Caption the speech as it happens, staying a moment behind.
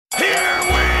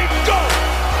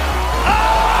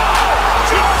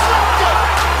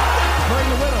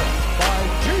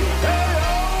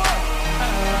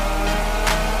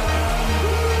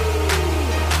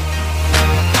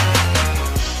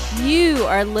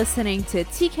are listening to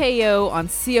TKO on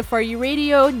CFRU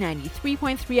Radio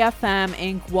 93.3 FM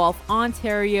in Guelph,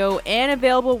 Ontario, and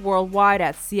available worldwide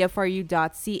at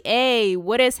CFRU.ca.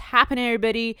 What is happening,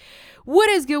 everybody? What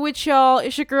is good with y'all?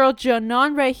 It's your girl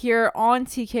Janan right here on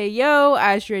TKO.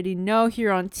 As you already know,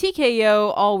 here on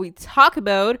TKO, all we talk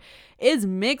about is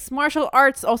mixed martial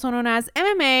arts, also known as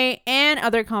MMA, and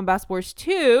other combat sports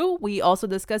too. We also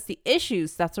discuss the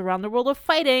issues that's around the world of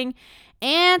fighting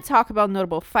and talk about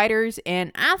notable fighters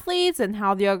and athletes and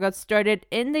how they all got started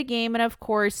in the game, and of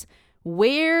course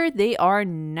where they are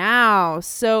now.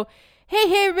 So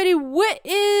hey everybody, what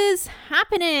is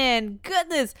happening?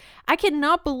 Goodness, I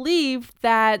cannot believe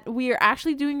that we are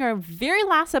actually doing our very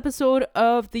last episode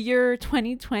of the year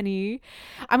 2020.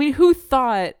 I mean, who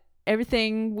thought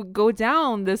everything would go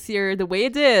down this year the way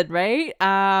it did, right?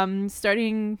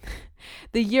 Starting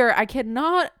the year, I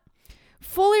cannot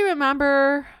fully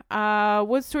remember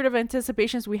what sort of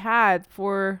anticipations we had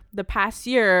for the past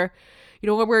year. You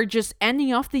know, we're just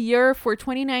ending off the year for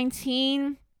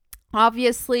 2019.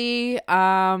 Obviously,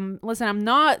 listen, I'm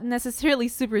not necessarily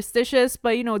superstitious,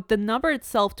 but you know, the number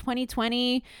itself,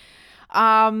 2020,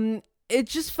 it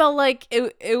just felt like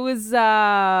it was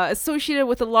associated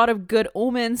with a lot of good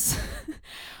omens.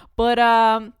 But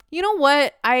you know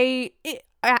what? I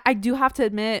do have to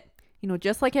admit, you know,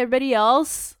 just like everybody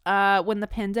else, when the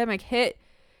pandemic hit,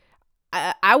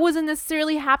 I wasn't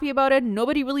necessarily happy about it.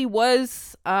 Nobody really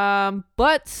was.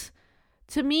 But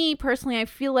to me personally, I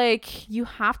feel like you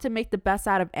have to make the best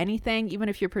out of anything, even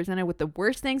if you're presented with the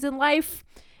worst things in life.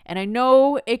 And I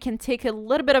know it can take a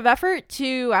little bit of effort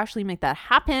to actually make that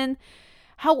happen.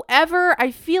 However,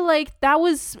 I feel like that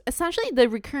was essentially the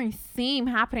recurring theme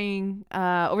happening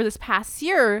over this past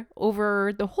year,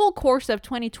 over the whole course of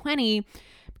 2020.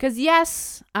 Because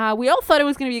yes, we all thought it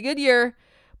was going to be a good year,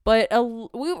 but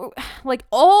we were, like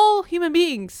all human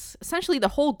beings, essentially the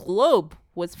whole globe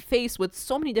was faced with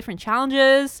so many different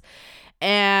challenges.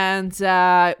 And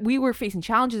we were facing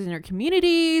challenges in our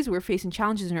communities. We were facing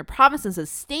challenges in our provinces and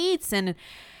states and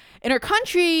in our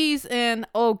countries. And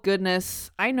oh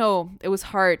goodness, I know it was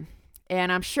hard.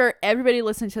 And I'm sure everybody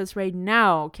listening to this right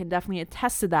now can definitely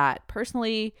attest to that.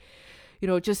 Personally, you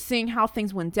know, just seeing how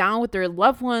things went down with their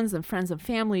loved ones and friends and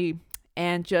family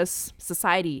and just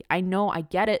society. I know, I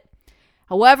get it.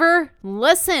 However,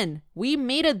 listen, we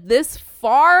made it this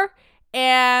far.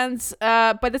 And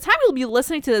by the time you'll be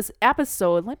listening to this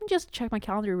episode, let me just check my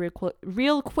calendar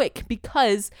real quick,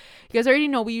 because you guys already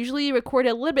know we usually record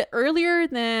a little bit earlier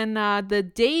than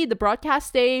the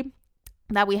broadcast day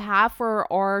that we have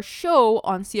for our show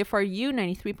on CFRU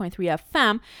 93.3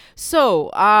 FM. So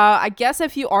I guess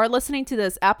if you are listening to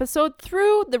this episode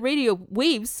through the radio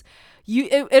waves,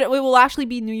 it will actually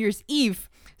be New Year's Eve.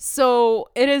 So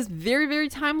it is very, very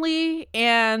timely.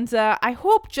 And I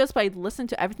hope just by listening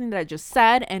to everything that I just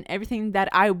said and everything that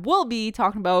I will be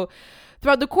talking about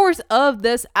throughout the course of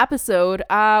this episode, we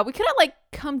kind of like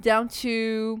come down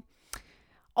to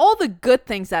all the good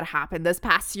things that happened this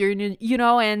past year, you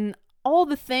know, and all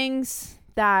the things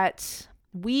that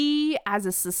we as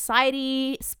a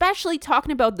society, especially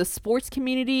talking about the sports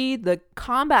community, the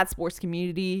combat sports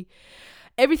community,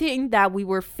 everything that we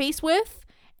were faced with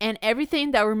and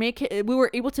everything that we were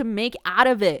able to make out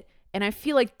of it. And I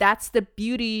feel like that's the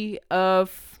beauty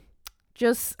of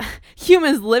just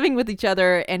humans living with each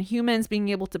other and humans being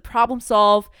able to problem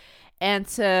solve and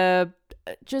to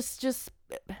just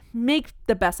make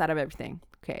the best out of everything.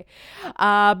 Okay.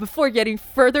 Before getting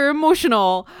further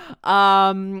emotional,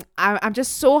 I'm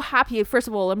just so happy. First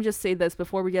of all, let me just say this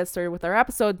before we get started with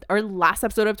our last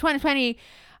episode of 2020. I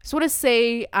just want to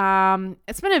say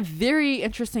it's been a very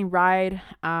interesting ride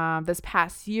this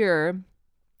past year.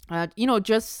 You know,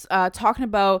 just talking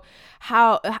about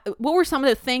what were some of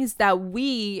the things that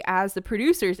we as the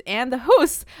producers and the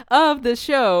hosts of the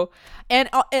show and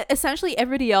essentially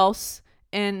everybody else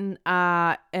in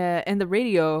the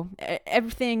radio,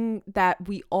 everything that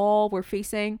we all were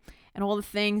facing and all the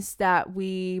things that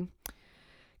we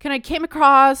kind of came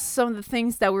across, some of the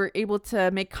things that we were able to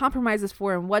make compromises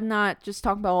for and whatnot, just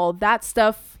talking about all that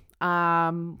stuff.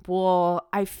 Well,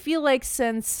 I feel like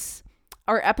since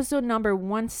our episode number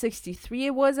 163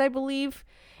 it was, I believe,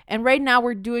 and right now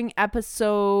we're doing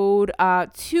episode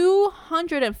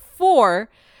 204.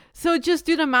 So just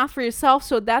do the math for yourself.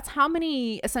 So that's how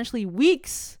many essentially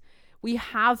weeks we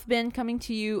have been coming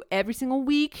to you every single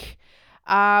week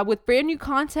with brand new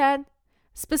content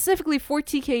specifically for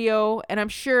TKO. And I'm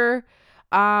sure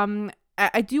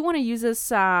I do want to use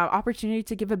this opportunity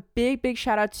to give a big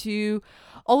shout out to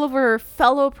all of our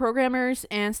fellow programmers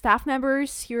and staff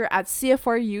members here at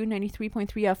CFRU 93.3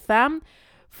 FM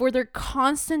for their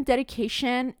constant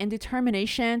dedication and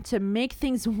determination to make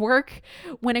things work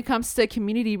when it comes to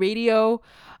community radio.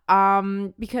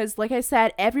 Because like I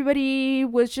said, everybody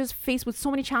was just faced with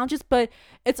so many challenges, but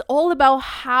it's all about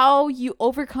how you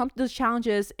overcome those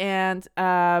challenges and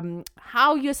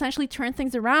how you essentially turn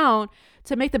things around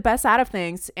to make the best out of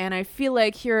things. And I feel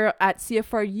like here at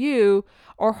CFRU,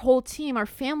 our whole team, our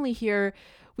family here,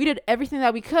 we did everything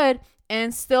that we could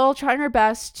and still trying our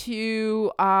best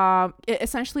to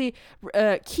essentially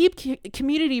keep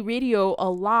community radio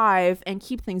alive and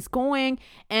keep things going,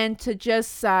 and to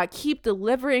just keep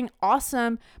delivering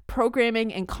awesome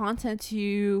programming and content to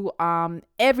you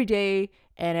every day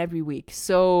and every week.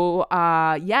 So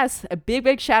yes, a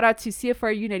big shout out to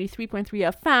CFRU 93.3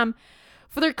 FM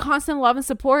for their constant love and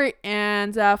support,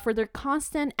 and for their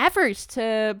constant efforts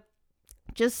to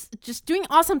just doing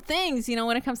awesome things,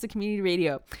 when it comes to community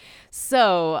radio.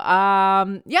 So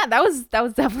yeah, that was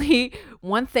definitely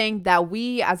one thing that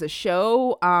we as a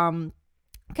show kind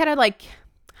of like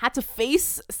had to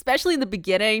face, especially in the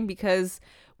beginning, because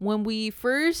when we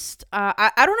first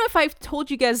I don't know if I've told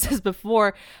you guys this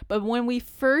before, but when we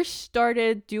first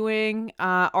started doing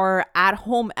our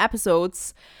at-home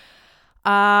episodes,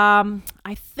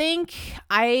 I think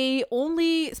I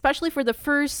only, especially for the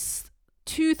first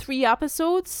 2-3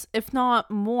 episodes, if not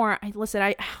more, I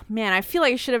feel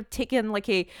like I should have taken like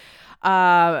a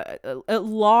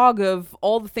log of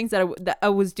all the things that I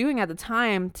was doing at the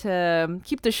time to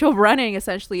keep the show running,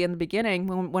 essentially, in the beginning,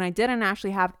 when I didn't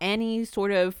actually have any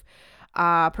sort of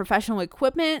professional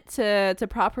equipment to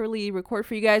properly record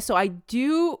for you guys. So I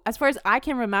do, as far as I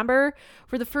can remember,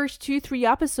 for the first 2-3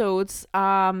 episodes,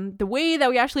 the way that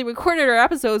we actually recorded our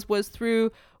episodes was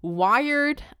through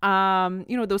wired,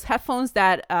 those headphones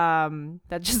that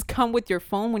just come with your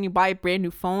phone when you buy a brand new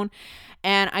phone.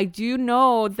 And I do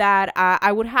know that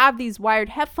I would have these wired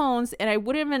headphones and I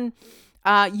wouldn't even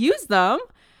use them.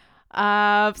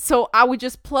 So I would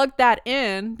just plug that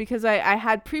in, because I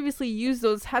had previously used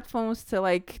those headphones to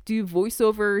like do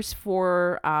voiceovers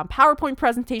for PowerPoint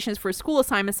presentations for school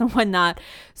assignments and whatnot.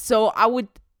 So I would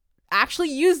actually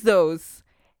use those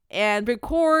and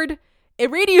record a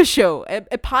radio show,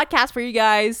 a podcast for you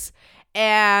guys.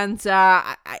 And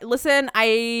I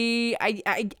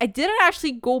didn't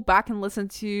actually go back and listen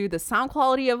to the sound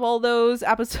quality of all those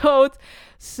episodes.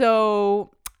 So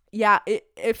yeah,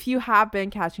 if you have been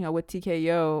catching up with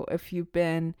TKO, if you've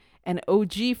been an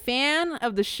OG fan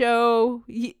of the show,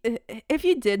 if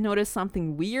you did notice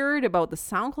something weird about the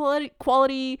sound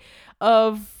quality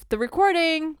of the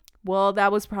recording, well,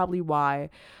 that was probably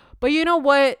why. But you know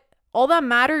what? All that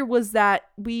mattered was that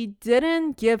we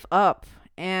didn't give up,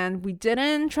 and we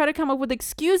didn't try to come up with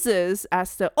excuses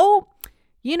as to, all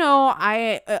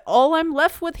I'm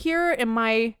left with here in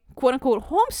my quote unquote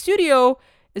home studio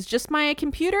is just my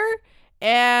computer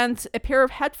and a pair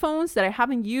of headphones that I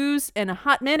haven't used in a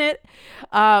hot minute.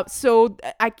 So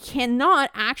I cannot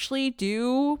actually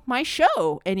do my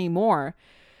show anymore.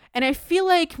 And I feel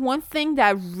like one thing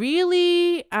that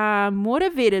really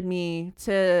motivated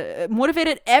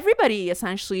everybody,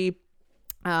 essentially,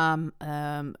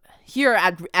 here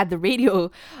at the radio,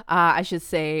 I should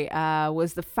say,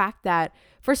 was the fact that,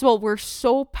 first of all, we're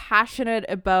so passionate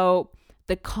about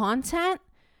the content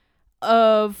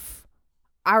of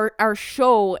our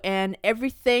show and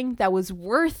everything that was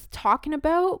worth talking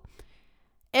about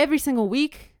every single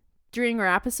week during our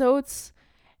episodes.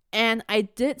 And I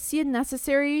did see it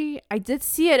necessary. I did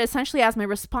see it essentially as my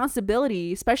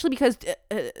responsibility, especially because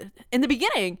in the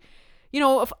beginning,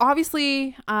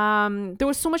 obviously there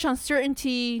was so much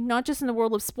uncertainty, not just in the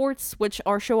world of sports, which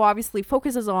our show obviously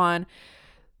focuses on.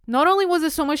 Not only was there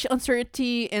so much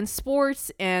uncertainty in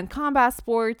sports and combat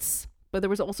sports, but there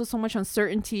was also so much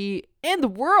uncertainty in the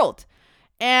world.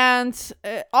 And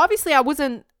obviously I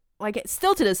wasn't,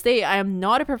 still to this day, I am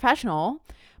not a professional,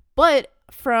 but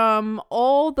from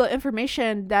all the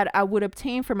information that I would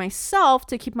obtain for myself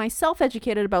to keep myself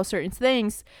educated about certain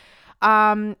things,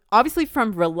 obviously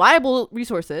from reliable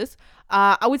resources,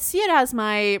 I would see it as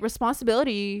my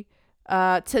responsibility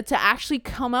to actually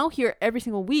come out here every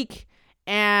single week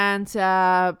and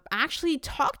actually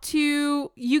talk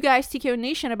to you guys, TKO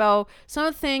Nation, about some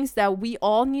of the things that we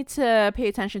all need to pay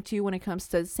attention to when it comes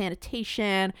to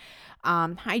sanitation,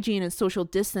 hygiene and social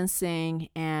distancing,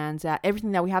 and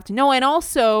everything that we have to know. And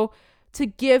also to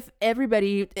give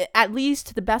everybody, at least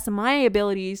to the best of my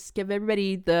abilities, give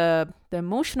everybody the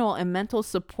emotional and mental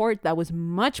support that was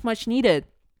much needed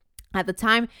at the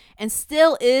time and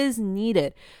still is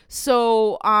needed.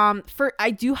 So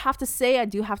I do have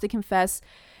to confess,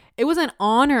 it was an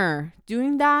honor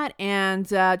doing that. And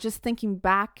just thinking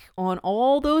back on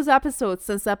all those episodes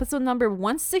since episode number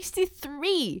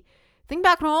 163, think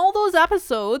back on all those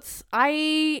episodes,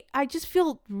 I just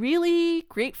feel really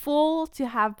grateful to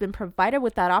have been provided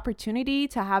with that opportunity,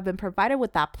 to have been provided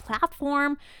with that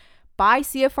platform by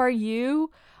CFRU.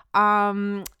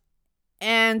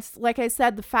 And like I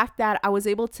said, the fact that I was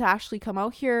able to actually come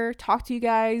out here, talk to you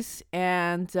guys,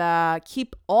 and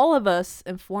keep all of us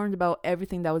informed about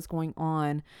everything that was going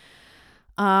on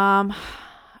at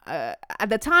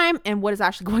the time and what is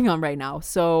actually going on right now.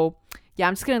 So yeah,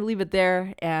 I'm just going to leave it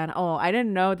there. And I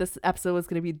didn't know this episode was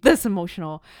going to be this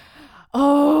emotional.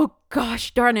 Oh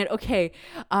gosh, darn it. Okay.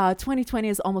 2020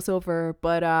 is almost over,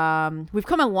 but we've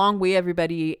come a long way,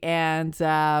 everybody. And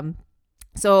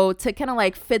so to kind of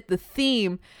like fit the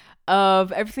theme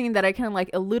of everything that I kind of like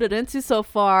alluded into so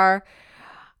far,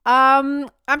 I'm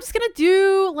just going to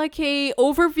do like a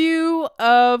overview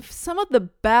of some of the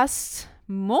best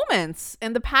moments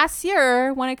in the past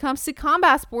year when it comes to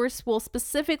combat sports, well,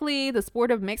 specifically the sport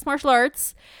of mixed martial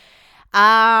arts.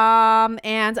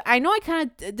 And I know I kind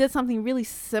of did something really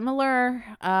similar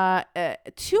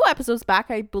 2 episodes back,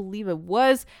 I believe it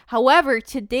was. However,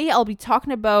 today I'll be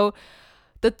talking about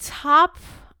the top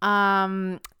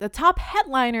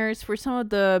headliners for some of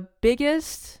the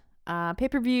biggest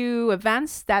pay-per-view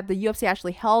events that the UFC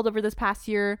actually held over this past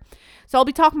year. So I'll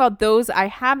be talking about those. I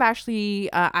have actually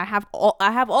I have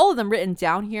all of them written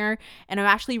down here, and I've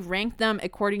actually ranked them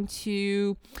according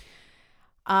to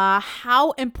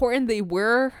how important they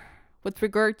were with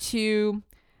regard to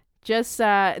just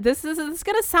this is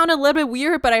gonna sound a little bit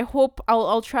weird, but I hope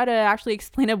I'll try to actually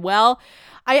explain it well.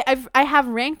 I have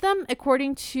ranked them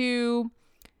according to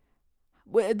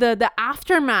the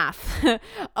aftermath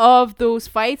of those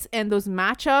fights and those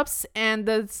matchups and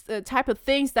the type of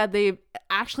things that they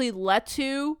actually led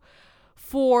to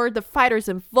for the fighters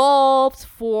involved,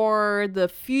 for the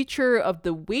future of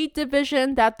the weight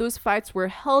division that those fights were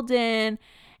held in,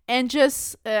 and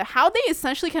just how they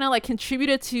essentially kind of like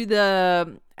contributed to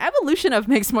the evolution of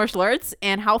mixed martial arts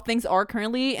and how things are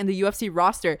currently in the UFC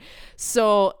roster.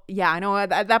 So yeah, I know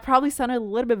that probably sounded a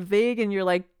little bit vague and you're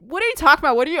like, what are you talking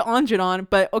about? What are you on?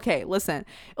 But okay, listen,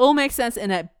 it will make sense in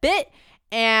a bit.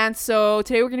 And so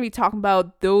today we're going to be talking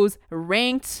about those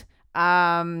ranked,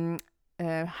 how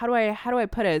do I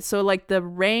put it? So like the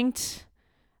ranked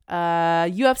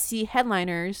UFC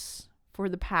headliners for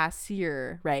the past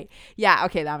year, right? Yeah,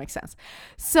 okay, that makes sense.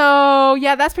 So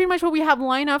yeah, that's pretty much what we have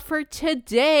lined up for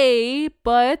today.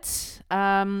 But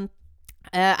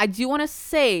I do want to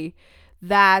say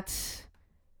that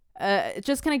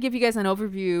just kind of give you guys an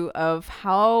overview of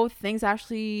how things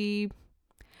actually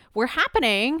were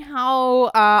happening,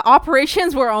 how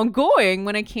operations were ongoing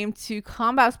when it came to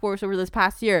combat sports over this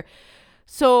past year.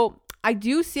 So I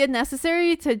do see it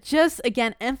necessary to just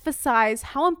again emphasize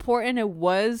how important it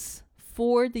was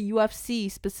for the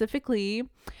UFC specifically,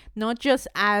 not just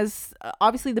as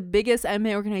obviously the biggest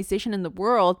MMA organization in the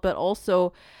world, but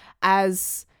also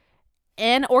as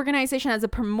an organization, as a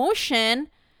promotion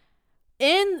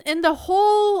in the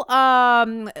whole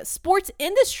sports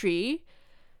industry,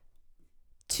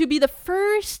 to be the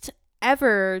first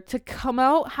ever to come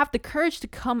out, have the courage to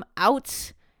come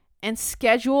out and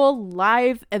schedule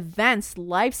live events,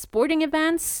 live sporting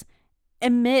events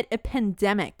amid a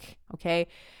pandemic. Okay.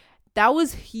 That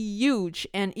was huge.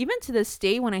 And even to this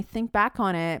day, when I think back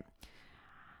on it,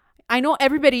 I know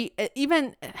everybody,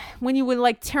 even when you would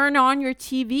like turn on your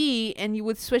TV and you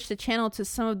would switch the channel to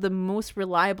some of the most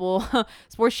reliable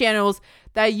sports channels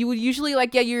that you would usually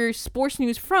like get your sports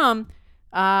news from,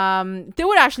 they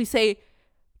would actually say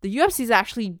the UFC is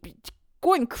actually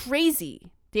going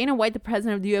crazy. Dana White, the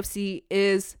president of the UFC,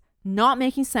 is not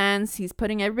making sense. He's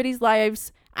putting everybody's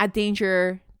lives at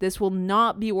danger. This will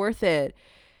not be worth it.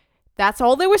 That's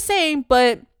all they were saying,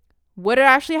 but what did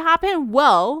actually happen?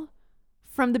 Well,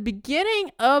 from the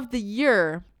beginning of the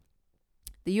year,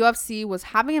 the UFC was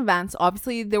having events.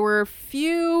 Obviously, there were a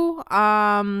few,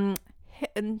 not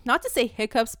to say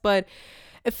hiccups, but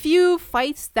a few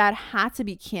fights that had to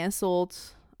be canceled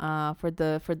for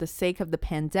the sake of the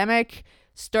pandemic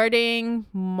starting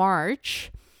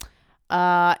March.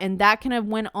 And that kind of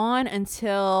went on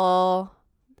until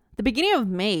the beginning of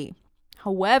May.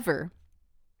 However,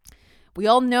 we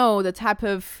all know the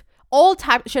all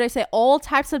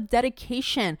types of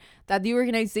dedication that the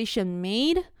organization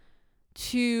made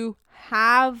to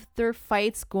have their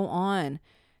fights go on.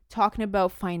 Talking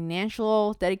about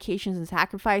financial dedications and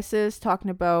sacrifices, talking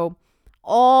about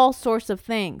all sorts of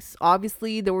things.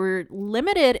 Obviously, they were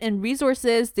limited in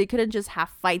resources. They couldn't just have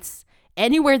fights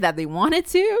anywhere that they wanted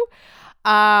to.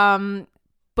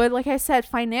 But like I said,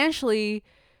 financially,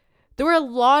 there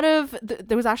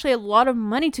was actually a lot of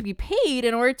money to be paid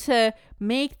in order to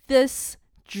make this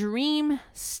dream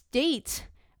state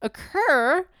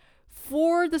occur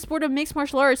for the sport of mixed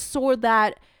martial arts, so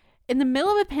that in the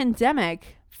middle of a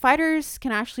pandemic, fighters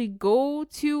can actually go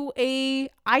to a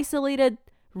isolated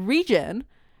region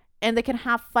and they can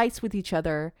have fights with each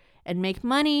other and make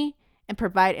money and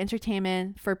provide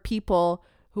entertainment for people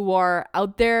who are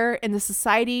out there in the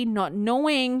society not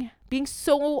knowing, being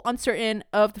so uncertain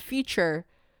of the future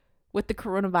with the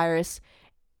coronavirus,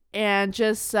 and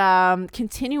just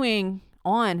continuing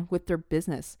on with their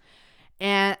business.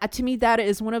 And to me, that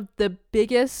is one of the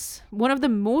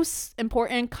most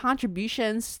important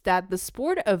contributions that the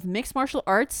sport of mixed martial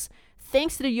arts,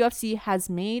 thanks to the UFC, has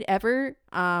made ever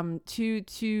to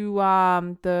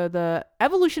the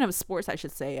evolution of sports, I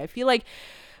should say. I feel like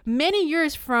many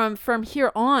years from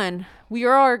here on, we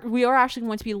are actually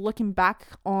going to be looking back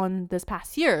on this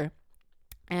past year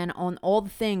and on all the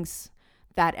things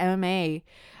that MMA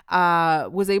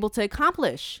was able to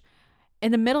accomplish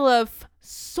in the middle of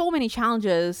so many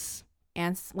challenges.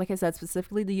 And like I said,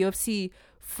 specifically the UFC,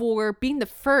 for being the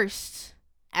first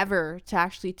ever to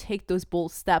actually take those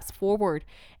bold steps forward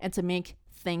and to make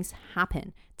things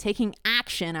happen, taking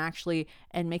action actually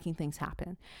and making things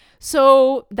happen.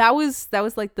 So that was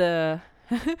like the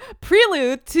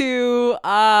prelude to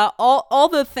all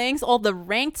the things, all the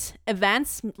ranked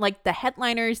events, like the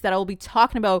headliners that I'll be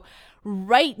talking about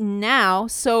right now.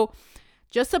 So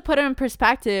just to put it in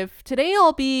perspective, today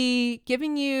I'll be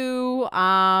giving you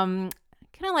kind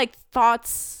of like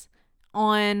thoughts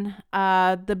on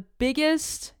the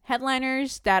biggest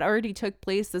headliners that already took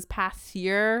place this past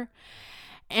year,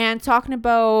 and talking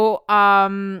about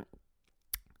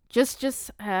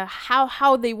just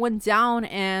how they went down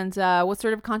and what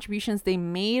sort of contributions they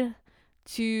made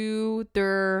to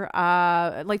their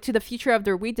to the future of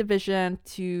their weight division,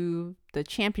 to the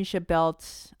championship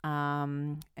belt,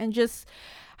 and just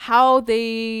how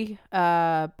they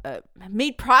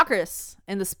made progress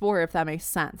in the sport, if that makes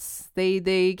sense.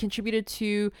 They contributed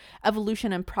to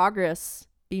evolution and progress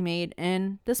be made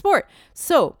in the sport.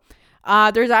 So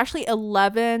there's actually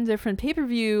 11 different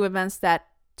pay-per-view events that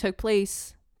took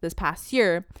place this past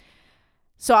year.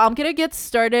 So I'm going to get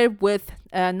started with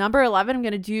number 11. I'm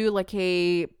going to do like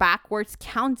a backwards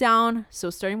countdown. So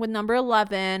starting with number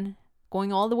 11,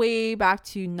 going all the way back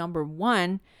to number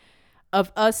 1,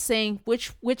 of us saying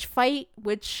which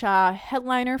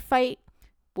headliner fight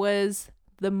was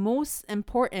the most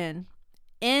important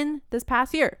in this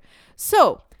past year.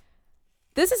 So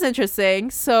this is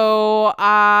interesting. So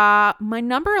my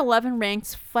number 11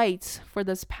 ranked fight for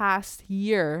this past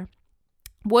year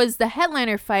was the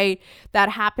headliner fight that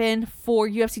happened for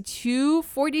UFC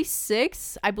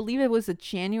 246. I believe it was in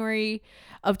January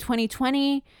of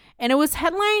 2020. And it was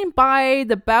headlined by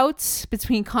the bout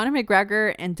between Conor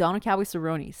McGregor and Donald Cowboy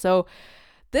Cerrone. So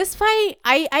this fight,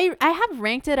 I have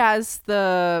ranked it as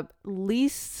the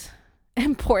least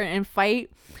important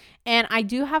fight. And I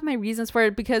do have my reasons for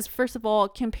it, because first of all,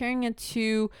 comparing it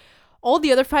to all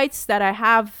the other fights that I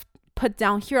have put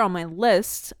down here on my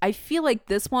list, I feel like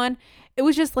this one, it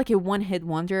was just like a one-hit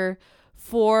wonder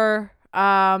for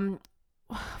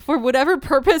whatever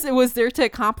purpose it was there to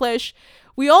accomplish.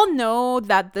 We all know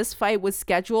that this fight was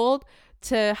scheduled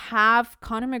to have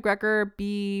Conor McGregor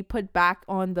be put back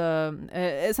on the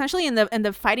essentially in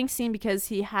the fighting scene, because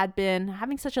he had been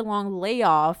having such a long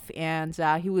layoff, and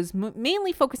he was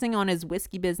mainly focusing on his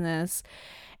whiskey business,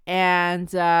 and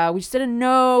we just didn't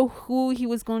know who he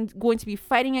was going to be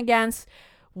fighting against,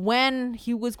 when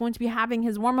he was going to be having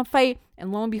his warm-up fight.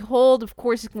 And lo and behold, of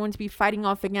course, he's going to be fighting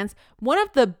off against one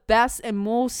of the best and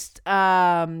most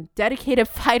dedicated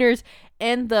fighters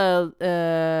in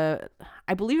the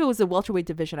I believe it was the welterweight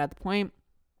division at the point.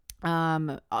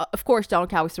 Of course, Donald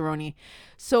Cowboy Cerrone.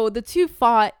 So the two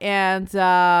fought, and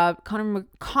Conor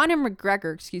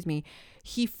McGregor,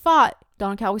 he fought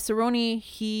Donald Cowboy Cerrone.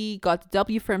 He got the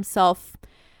W for himself.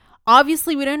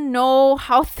 Obviously, we didn't know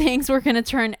how things were going to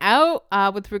turn out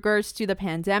with regards to the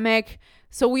pandemic.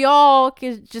 So we all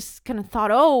just kind of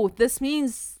thought, oh, this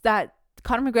means that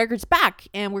Conor McGregor's back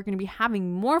and we're going to be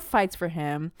having more fights for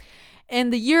him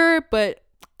in the year. But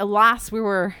alas, we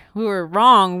were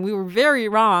wrong. We were very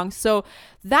wrong. So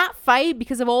that fight,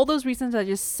 because of all those reasons I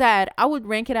just said, I would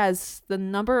rank it as the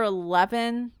number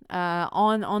 11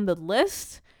 on the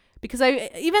list. Because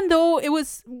even though it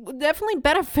was definitely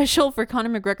beneficial for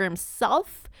Conor McGregor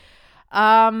himself,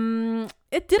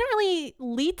 it didn't really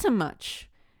lead to much.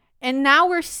 And now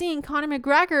we're seeing Conor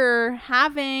McGregor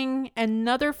having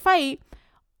another fight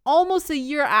almost a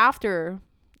year after.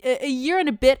 a year and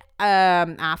a bit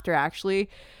after, actually.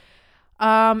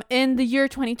 In the year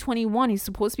 2021, he's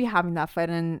supposed to be having that fight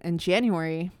in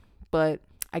January, but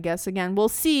I guess again we'll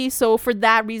see. So for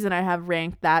that reason, I have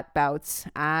ranked that bout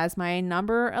as my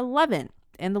number 11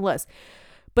 in the list.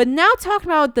 But now talking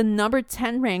about the number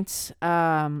 10 ranked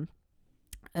fight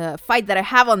that I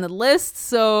have on the list.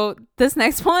 So this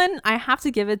next one, I have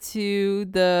to give it to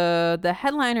the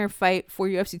headliner fight for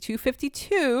UFC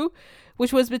 252,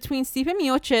 which was between Stipe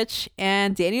Miocic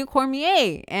and Daniel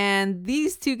Cormier. And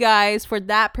these two guys, for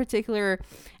that particular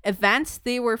event,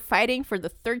 they were fighting for the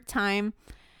third time.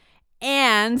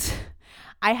 And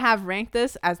I have ranked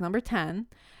this as number 10,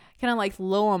 kind of like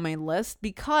low on my list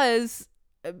because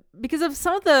of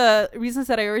some of the reasons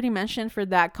that I already mentioned for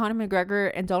that Conor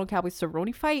McGregor and Donald Cowboy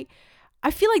Cerrone fight.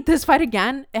 I feel like this fight,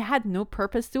 again, it had no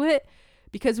purpose to it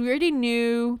because we already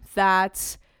knew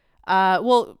that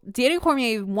Daniel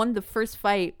Cormier won the first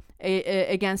fight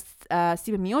against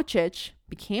Stipe Miocic,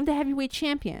 became the heavyweight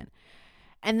champion,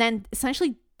 and then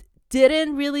essentially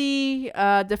didn't really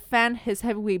defend his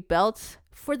heavyweight belt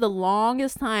for the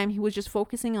longest time. He was just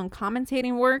focusing on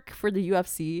commentating work for the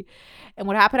UFC. And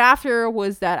what happened after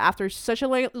was that after such a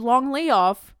long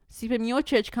layoff, Stipe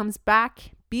Miocic comes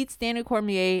back, beats Daniel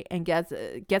Cormier, and gets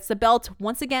the belt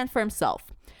once again for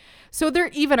himself. So they're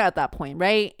even at that point,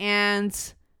 right? And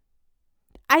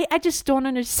I just don't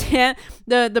understand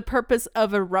the purpose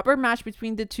of a rubber match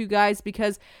between the two guys,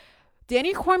 because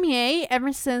Daniel Cormier,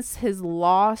 ever since his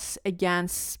loss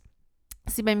against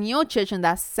Stipe Miocic in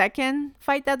that second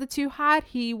fight that the two had,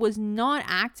 he was not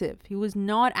active. He was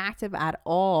not active at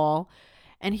all.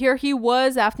 And here he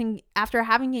was after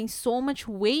having gained so much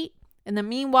weight in the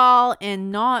meanwhile and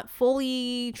not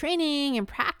fully training and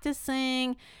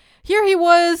practicing. Here he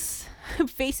was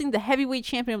facing the heavyweight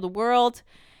champion of the world.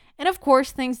 And of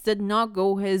course, things did not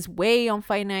go his way on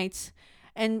fight night.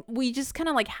 And we just kind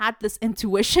of like had this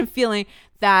intuition feeling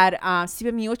that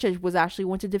Stipe Miocic was actually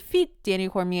going to defeat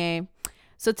Daniel Cormier.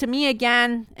 So to me,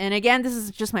 again, this is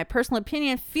just my personal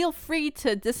opinion. Feel free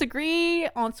to disagree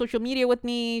on social media with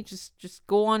me. Just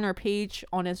go on our page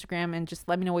on Instagram and just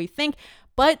let me know what you think.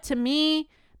 But to me,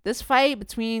 this fight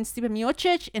between Stipe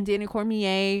Miocic and Daniel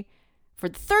Cormier, for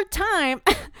the third time,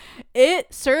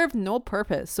 it served no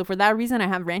purpose. So for that reason, I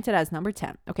have ranked it as number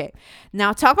 10. Okay,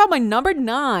 now talk about my number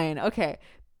 9. Okay,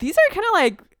 these are kind of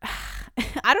like,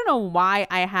 I don't know why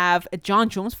I have a Jon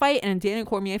Jones fight and a Daniel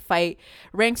Cormier fight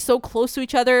ranked so close to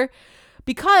each other.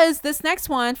 Because this next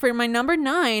one, for my number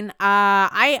 9,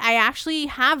 I actually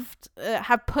have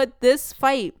put this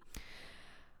fight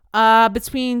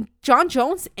between Jon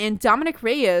Jones and Dominic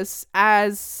Reyes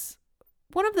as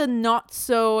one of the not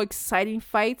so exciting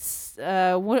fights.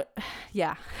 One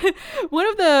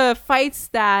of the fights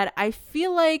that I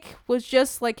feel like was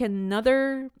just like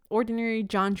another ordinary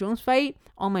Jon Jones fight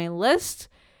on my list.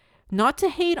 Not to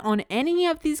hate on any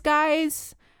of these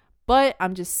guys, but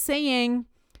I'm just saying,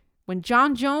 when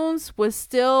Jon Jones was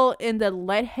still in the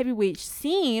light heavyweight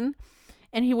scene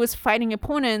and he was fighting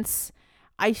opponents,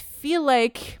 I feel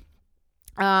like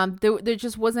there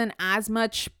just wasn't as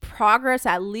much progress,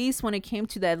 at least when it came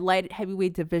to the light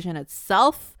heavyweight division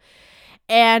itself.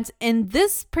 And in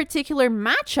this particular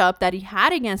matchup that he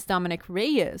had against Dominic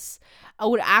Reyes, I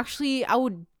would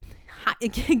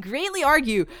greatly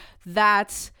argue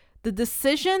that the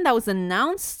decision that was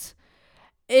announced,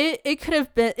 it could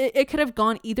have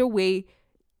gone either way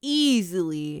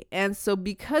easily. And so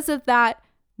because of that,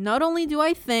 not only do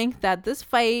I think that this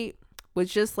fight was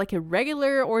just like a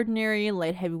regular, ordinary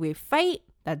light heavyweight fight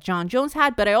that Jon Jones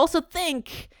had, but I also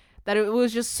think that it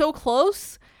was just so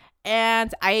close,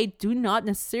 and I do not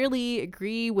necessarily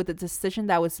agree with the decision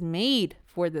that was made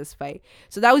for this fight.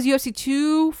 So that was UFC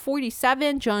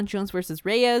 247, Jon Jones versus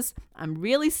Reyes. I'm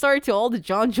really sorry to all the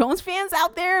Jon Jones fans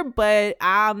out there, but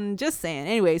I'm just saying.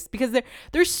 Anyways, because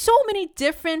there's so many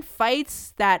different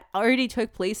fights that already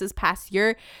took place this past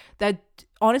year that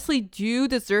honestly do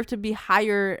deserve to be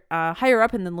higher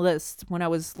up in the list when I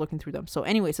was looking through them. So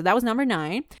anyway, so that was number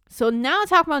 9. So now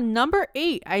talk about number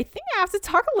 8. I think I have to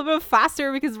talk a little bit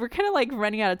faster because we're kind of like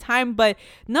running out of time. But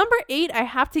number 8, I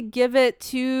have to give it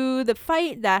to the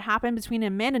fight that happened between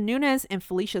Amanda Nunes and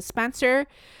Felicia Spencer.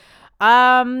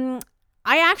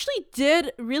 I actually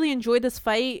did really enjoy this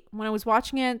fight when I was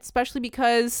watching it, especially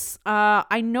because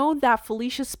I know that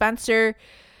Felicia Spencer,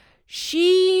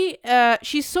 she's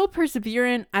so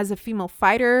perseverant as a female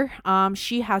fighter.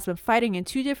 She has been fighting in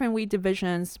 2 different weight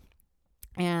divisions,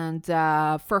 And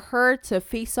for her to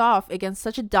face off against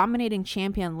such a dominating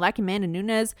champion like Amanda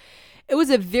Nunes, it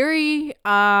was a very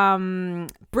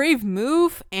brave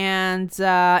move. And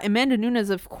Amanda Nunes,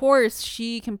 of course,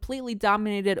 she completely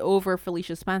dominated over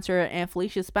Felicia Spencer. And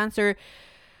Felicia Spencer,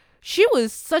 she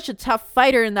was such a tough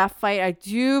fighter in that fight. I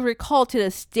do recall to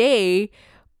this day.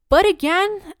 But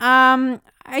again,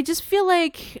 I just feel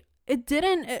like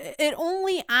it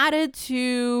only added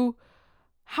to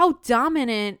how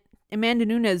dominant Amanda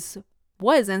Nunes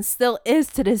was and still is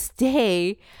to this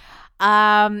day.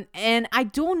 And I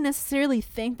don't necessarily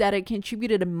think that it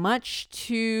contributed much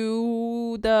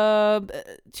to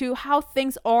how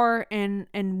things are in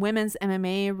women's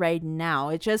MMA right now.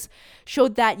 It just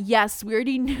showed that, yes, we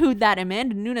already knew that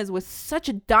Amanda Nunes was such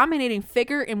a dominating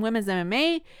figure in women's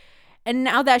MMA. And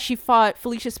now that she fought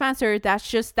Felicia Spencer,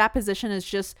 that position is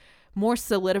just more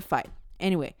solidified.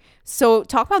 Anyway, so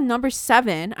talk about number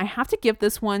 7. I have to give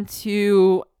this one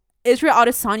to Israel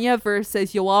Adesanya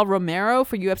versus Yoel Romero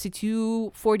for UFC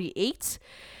 248.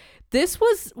 This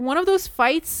was one of those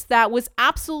fights that was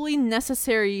absolutely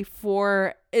necessary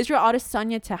for Israel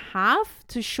Adesanya to have,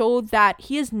 to show that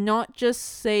he is not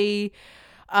just for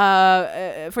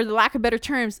the lack of better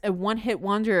terms, a one-hit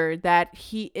wonder, that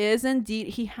he has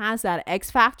that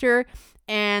X factor,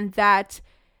 and that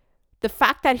the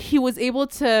fact that he was able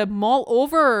to maul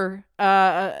over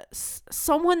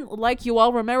someone like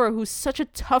Yoel Romero, who's such a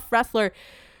tough wrestler,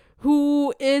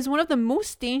 who is one of the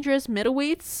most dangerous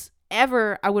middleweights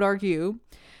ever, I would argue.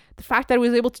 The fact that he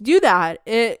was able to do that,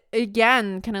 it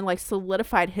again kind of like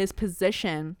solidified his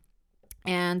position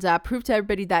and proved to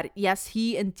everybody that, yes,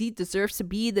 he indeed deserves to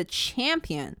be the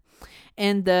champion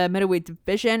in the middleweight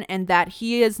division, and that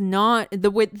he is not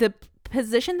the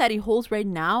position that he holds right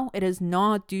now, it is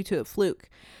not due to a fluke.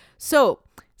 So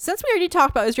since we already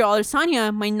talked about Israel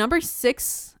Adesanya, my number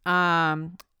 6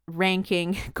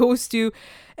 ranking goes to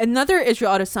another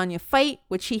Israel Adesanya fight,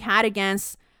 which he had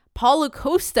against Paulo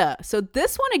Costa. So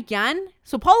this one again,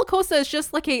 Paulo Costa is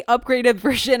just like a upgraded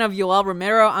version of Yoel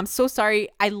Romero. I'm so sorry,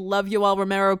 I love Yoel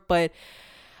Romero, but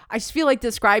I just feel like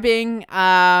describing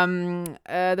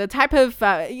the type of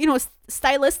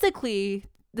stylistically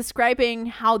describing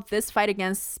how this fight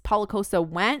against Paulo Costa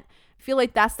went. I feel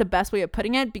like that's the best way of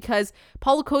putting it, because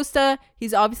Paulo Costa,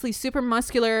 he's obviously super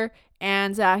muscular,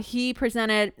 and he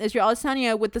presented Israel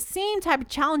Adesanya with the same type of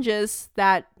challenges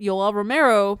that Yoel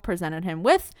Romero presented him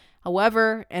with,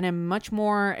 however, in a much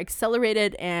more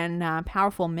accelerated and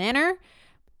powerful manner.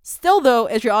 Still, though,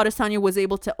 Israel Adesanya was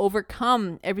able to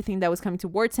overcome everything that was coming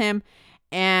towards him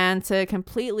and to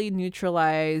completely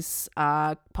neutralize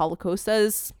Paulo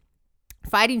Costa's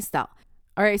fighting style.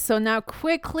 All right, so now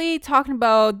quickly talking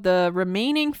about the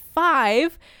remaining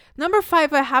 5. Number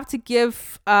 5, I have to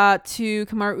give to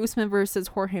Kamaru Usman versus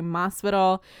Jorge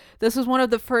Masvidal. This was one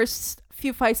of the first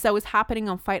few fights that was happening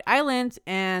on Fight Island,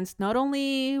 and not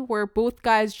only were both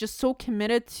guys just so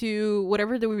committed to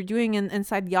whatever they were doing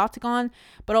inside the octagon,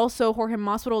 but also Jorge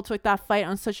Masvidal took that fight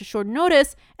on such a short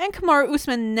notice, and Kamaru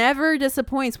Usman never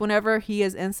disappoints whenever he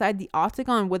is inside the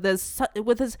octagon with his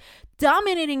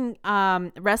dominating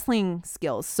wrestling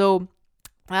skills. So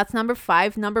that's number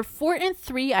 5. Number 4 and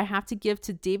 3, I have to give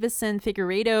to Deiveson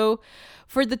Figueiredo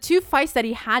for the 2 fights that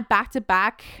he had back to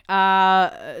back,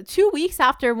 2 weeks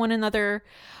after one another,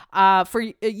 for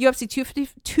UFC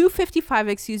 255,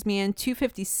 and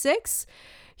 256.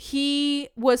 He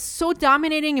was so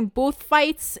dominating in both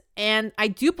fights, and I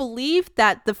do believe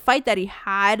that the fight that he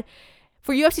had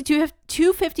for UFC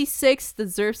 256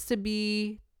 deserves to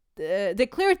be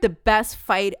declared the best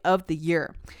fight of the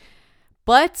year.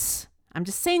 But I'm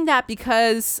just saying that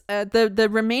because the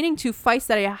remaining 2 fights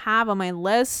that I have on my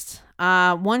list,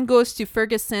 one goes to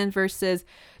Ferguson versus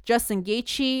Justin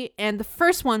Gaethje, and the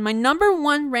first one, my number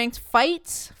 1 ranked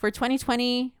fight for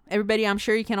 2020, everybody, I'm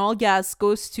sure you can all guess,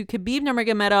 goes to Khabib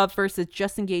Nurmagomedov versus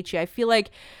Justin Gaethje. I feel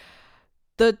like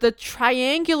the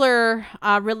triangular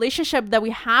relationship that we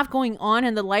have going on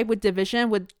in the lightweight division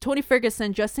with Tony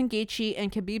Ferguson, Justin Gaethje,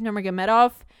 and Khabib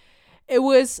Nurmagomedov,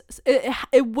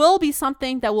 it will be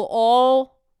something that we'll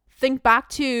all think back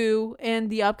to in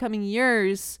the upcoming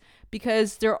years,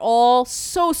 because they're all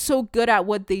so good at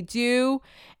what they do.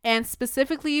 And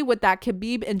specifically with that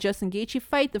Khabib and Justin Gaethje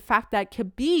fight, the fact that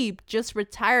Khabib just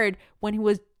retired when he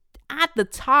was at the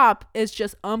top is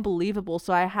just unbelievable.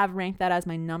 So I have ranked that as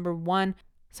my number 1.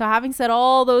 So having said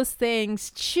all those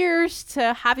things, cheers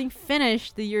to having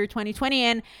finished the year 2020,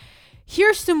 and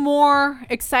here's to more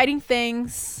exciting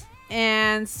things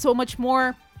and so much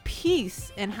more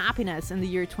peace and happiness in the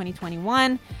year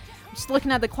 2021. Just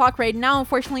looking at the clock right now,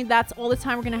 unfortunately, that's all the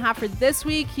time we're going to have for this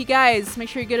week. You guys, make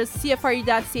sure you go to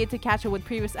CFRU.ca to catch up with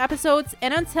previous episodes.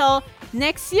 And until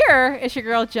next year, it's your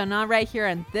girl Jana right here,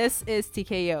 and this is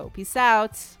TKO. Peace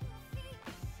out.